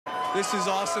This is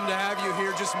awesome to have you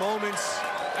here just moments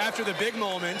after the big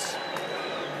moments.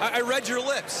 I read your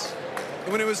lips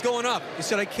when it was going up. You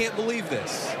said, I can't believe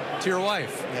this, to your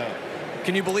wife. Yeah.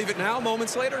 Can you believe it now,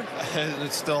 moments later?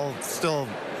 It's still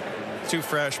too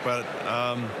fresh, but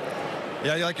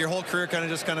yeah, like your whole career kind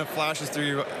of flashes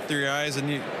through your eyes, and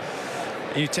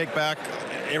you take back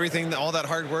everything, all that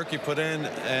hard work you put in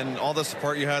and all the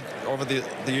support you had over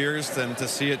the years, then to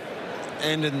see it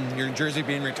end in your jersey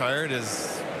being retired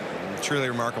is truly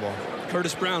remarkable.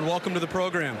 Curtis Brown, welcome to the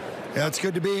program. Yeah, it's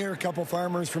good to be here. A couple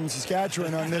farmers from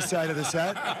Saskatchewan on this side of the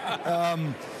set.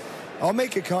 I'll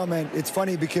make a comment. It's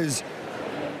funny because,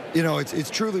 you know, it's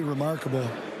truly remarkable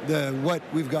what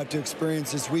we've got to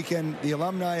experience this weekend, the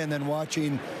alumni, and then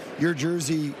watching your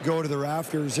jersey go to the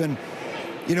rafters. And,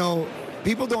 you know,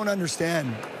 people don't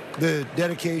understand the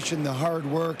dedication, the hard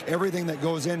work, everything that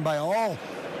goes in by all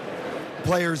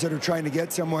players that are trying to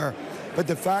get somewhere. But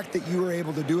the fact that you were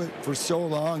able to do it for so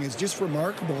long is just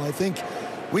remarkable. I think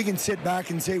we can sit back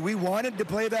and say we wanted to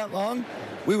play that long.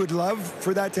 We would love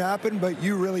for that to happen, but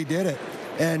you really did it.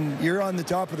 And you're on the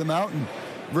top of the mountain.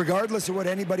 Regardless of what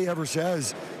anybody ever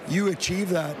says, you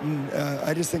achieved that, and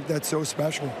I just think that's so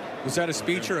special. Was that a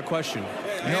speech or a question?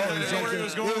 No,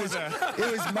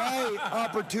 it was my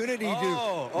opportunity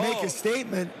to make a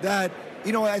statement that,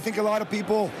 you know, I think a lot of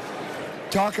people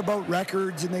talk about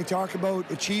records and they talk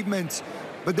about achievements,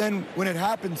 but then when it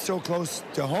happens so close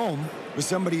to home with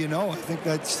somebody you know, I think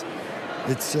it's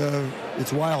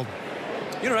wild.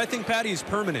 You know, I think, Patty, is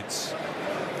permanence.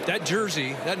 That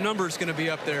jersey, that number is going to be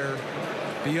up there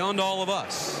beyond all of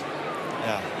us.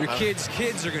 Yeah. Your kids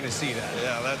are going to see that.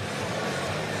 Yeah,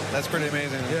 that's pretty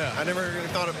amazing. Yeah. I never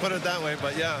thought to put it that way,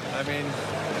 but yeah, I mean,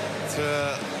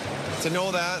 to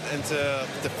know that and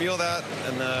to feel that,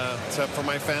 and for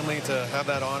my family to have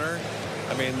that honor,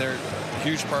 I mean, they're a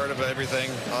huge part of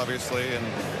everything, obviously, and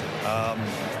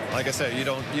like I said, you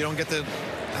don't get to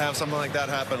have something like that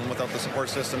happen without the support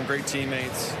system, great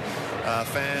teammates,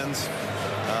 fans,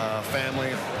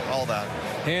 family, all that.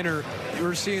 Hannah, you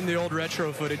were seeing the old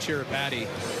retro footage here at Patty.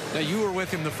 Now, you were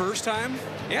with him the first time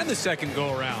and the second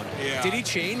go-around. Yeah. Did he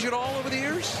change at all over the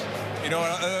years? You know,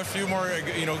 a few more,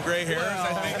 gray hairs,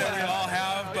 I think, that we all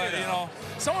have. But, you know,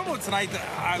 something about tonight that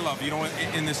I love,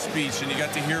 in this speech, and you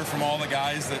got to hear from all the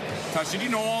guys that touched. Did you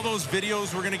know all those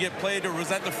videos were going to get played, or was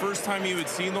that the first time you had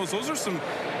seen those? Those are some,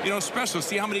 special.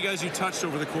 See how many guys you touched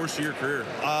over the course of your career.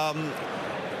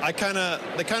 They kind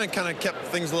of kept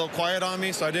things a little quiet on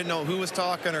me, so I didn't know who was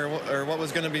talking or what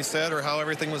was going to be said or how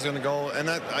everything was going to go. And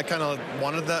I kind of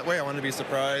wanted that way. I wanted to be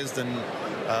surprised. And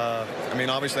I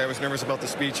mean, obviously, I was nervous about the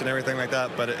speech and everything like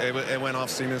that, but it went off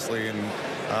seamlessly.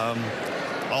 And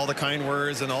all the kind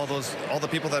words and all the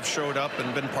people that have showed up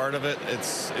and been part of it,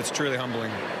 it's truly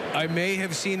humbling. I may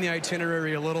have seen the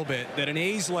itinerary a little bit, that an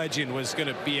A's legend was going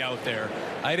to be out there.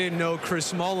 I didn't know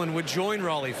Chris Mullin would join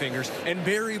Raleigh Fingers, and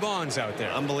Barry Bonds out there.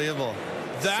 Unbelievable.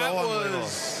 That so was...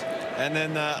 Unbelievable. And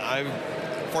then I'm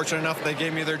fortunate enough they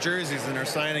gave me their jerseys and they're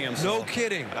signing them. No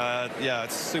kidding. Yeah,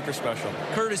 it's super special.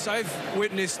 Curtis, I've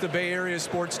witnessed the Bay Area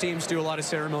sports teams do a lot of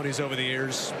ceremonies over the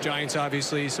years. Giants,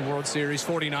 obviously, some World Series,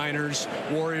 49ers,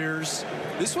 Warriors.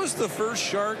 This was the first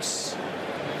Sharks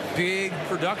big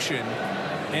production.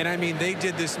 And, I mean, they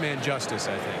did this man justice,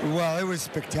 I think. Well, it was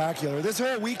spectacular. This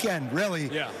whole weekend, really.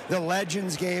 Yeah. The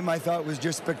Legends game, I thought, was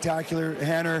just spectacular.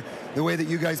 Hannah, the way that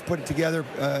you guys put it together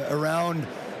around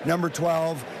number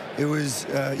 12, it was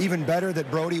even better that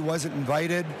Brody wasn't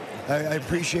invited. I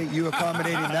appreciate you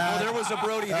accommodating that. Well, there was a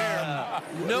Brody there.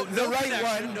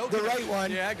 The right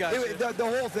one. Yeah, I got you. The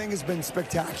whole thing has been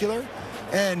spectacular.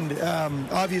 And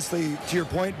obviously, to your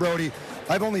point, Brody,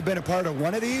 I've only been a part of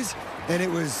one of these, and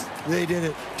they did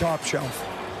it top shelf.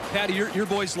 Patty, your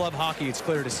boys love hockey, it's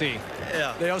clear to see.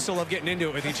 Yeah. They also love getting into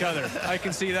it with each other. I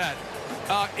can see that.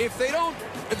 If they don't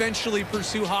eventually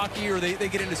pursue hockey or they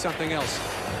get into something else,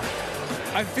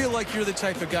 I feel like you're the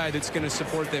type of guy that's going to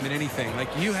support them in anything. Like,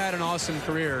 you had an awesome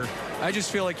career. I just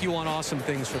feel like you want awesome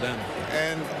things for them.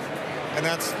 And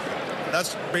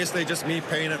that's basically just me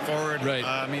paying it forward. Right.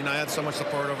 I mean, I had so much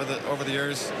support over the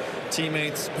years,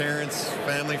 teammates, parents,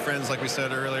 family, friends, like we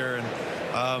said earlier, and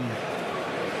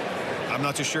I'm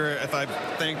not too sure if I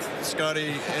thanked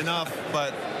Scotty enough,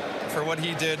 but for what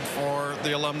he did for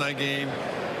the alumni game,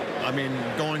 I mean,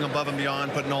 going above and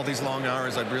beyond, putting all these long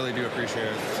hours, I really do appreciate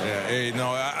it. Yeah, hey, no,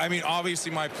 I mean,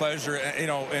 obviously my pleasure,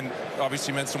 and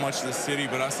obviously meant so much to the city,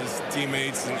 but us as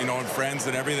teammates and, and friends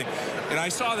and everything. And I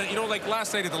saw that, like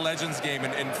last night at the Legends game,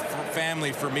 and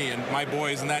family for me and my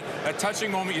boys. And that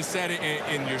touching moment you said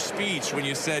in your speech when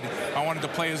you said, I wanted to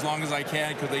play as long as I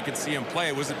can because they could see him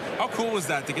play. How cool was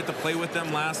that to get to play with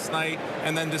them last night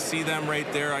and then to see them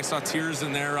right there? I saw tears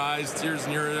in their eyes, tears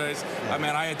in your eyes. Yeah.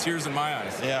 Man, I had tears in my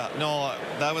eyes. Yeah, no,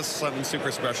 that was something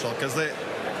super special because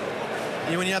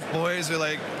when you have boys who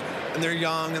and they're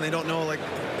young and they don't know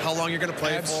how long you're going to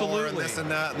play for and this and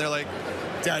that, and they're like,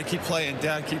 Dad, keep playing,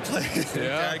 Dad, keep playing,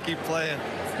 Dad, keep playing.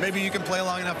 Maybe you can play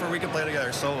long enough where we can play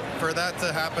together. So for that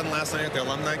to happen last night at the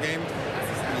alumni game,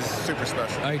 it was super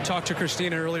special. I talked to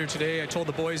Christina earlier today. I told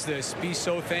the boys this: be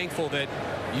so thankful that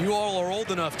you all are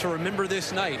old enough to remember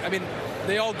this night. I mean,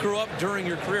 they all grew up during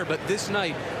your career, but this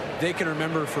night they can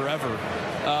remember forever.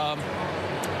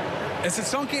 Has it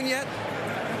sunk in yet?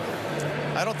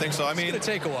 I don't think so. I mean, it's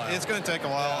going to take a while. It's going to take a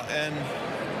while, and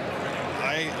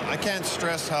I can't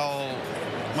stress how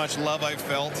much love I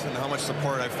felt and how much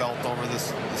support I felt over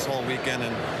this whole weekend.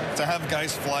 And to have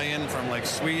guys fly in from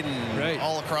Sweden,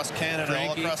 all across Canada,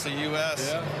 all across the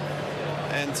U.S.,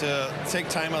 and to take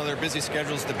time out of their busy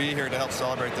schedules to be here to help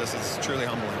celebrate this is truly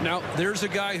humbling. Now, there's a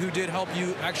guy who did help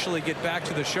you actually get back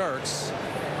to the Sharks.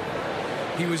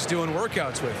 He was doing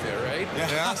workouts with you, right?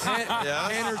 Yeah.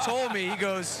 Tanner told me, he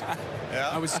goes,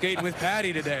 I was skating with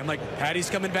Patty today. I'm like, Patty's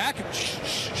coming back?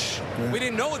 Shh. We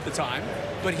didn't know at the time,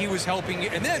 but he was helping you.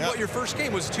 And then your first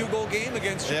game was a 2-goal game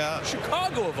against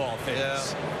Chicago, of all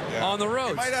things, on the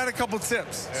road. Might add a couple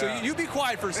tips. So you be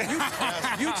quiet for a second.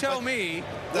 You tell me,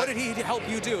 what did he help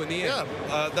you do in the end?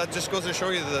 That just goes to show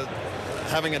you that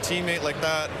having a teammate like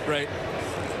that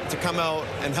to come out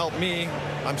and help me,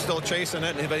 I'm still chasing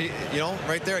it. But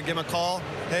right there, I give him a call.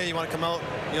 Hey, you want to come out?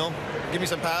 Give me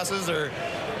some passes, or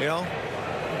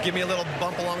give me a little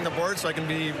bump along the board so I can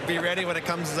be ready when it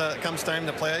comes time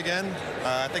to play again.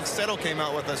 I think Settle came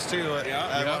out with us too.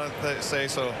 I wanted to say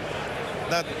so.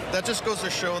 That just goes to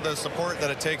show the support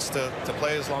that it takes to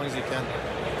play as long as you can.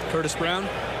 Curtis Brown.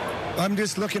 I'm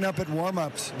just looking up at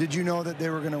warm-ups. Did you know that they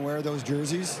were going to wear those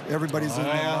jerseys? Everybody's in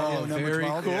Marleau number very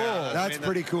 12. cool. Yeah, That's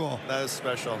pretty cool. That is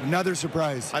special. Another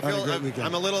surprise. I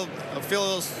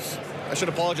feel I should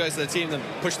apologize to the team that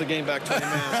pushed the game back 20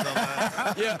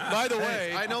 minutes. By the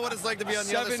way, I know what it's like to be on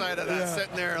the other side of that,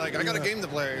 sitting there I got a game to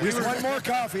play. Just one more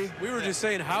coffee. We were just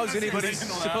saying, how's anybody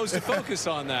supposed to focus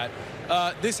on that?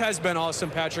 This has been awesome,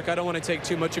 Patrick. I don't want to take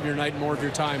too much of your night and more of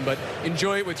your time, but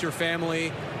enjoy it with your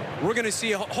family. We're going to see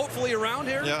you hopefully around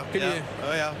here. Can you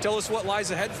tell us what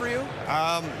lies ahead for you?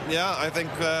 I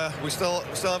think we still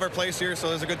have our place here, so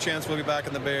there's a good chance we'll be back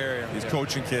in the Bay Area. He's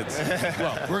coaching kids.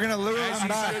 Well, we're going to lure them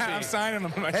back. I'm signing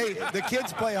them. Hey, the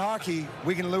kids play hockey.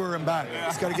 We can lure them back.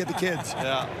 Just got to get the kids.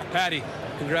 Patty,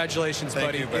 congratulations, buddy.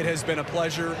 Thank you, buddy. It has been a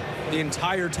pleasure the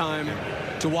entire time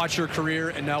to watch your career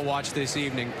and now watch this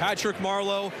evening. Patrick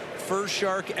Marleau, first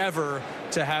Shark ever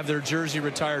to have their jersey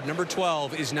retired. Number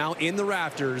 12 is now in the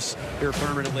rafters here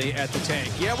permanently at the tank.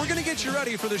 Yeah, we're going to get you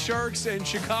ready for the Sharks and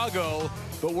Chicago,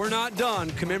 but we're not done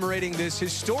commemorating this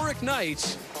historic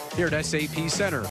night here at SAP Center.